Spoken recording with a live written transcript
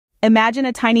Imagine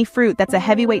a tiny fruit that's a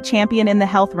heavyweight champion in the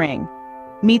health ring.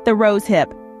 Meet the rose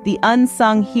hip, the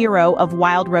unsung hero of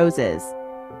wild roses.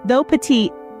 Though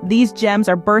petite, these gems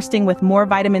are bursting with more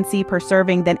vitamin C per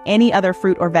serving than any other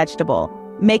fruit or vegetable,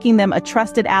 making them a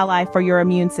trusted ally for your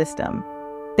immune system.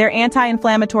 Their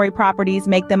anti-inflammatory properties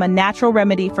make them a natural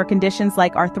remedy for conditions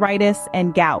like arthritis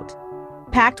and gout.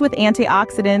 Packed with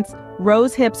antioxidants,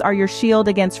 rose hips are your shield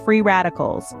against free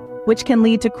radicals, which can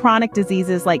lead to chronic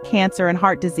diseases like cancer and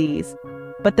heart disease.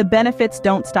 But the benefits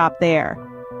don't stop there.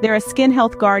 They're a skin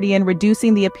health guardian,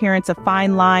 reducing the appearance of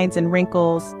fine lines and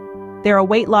wrinkles. They're a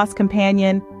weight loss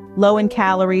companion, low in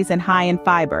calories and high in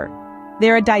fiber.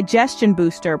 They're a digestion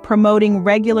booster, promoting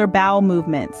regular bowel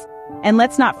movements. And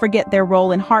let's not forget their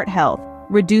role in heart health,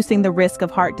 reducing the risk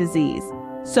of heart disease.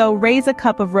 So raise a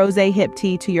cup of rosé hip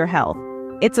tea to your health.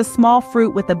 It's a small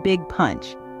fruit with a big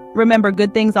punch. Remember,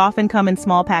 good things often come in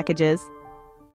small packages.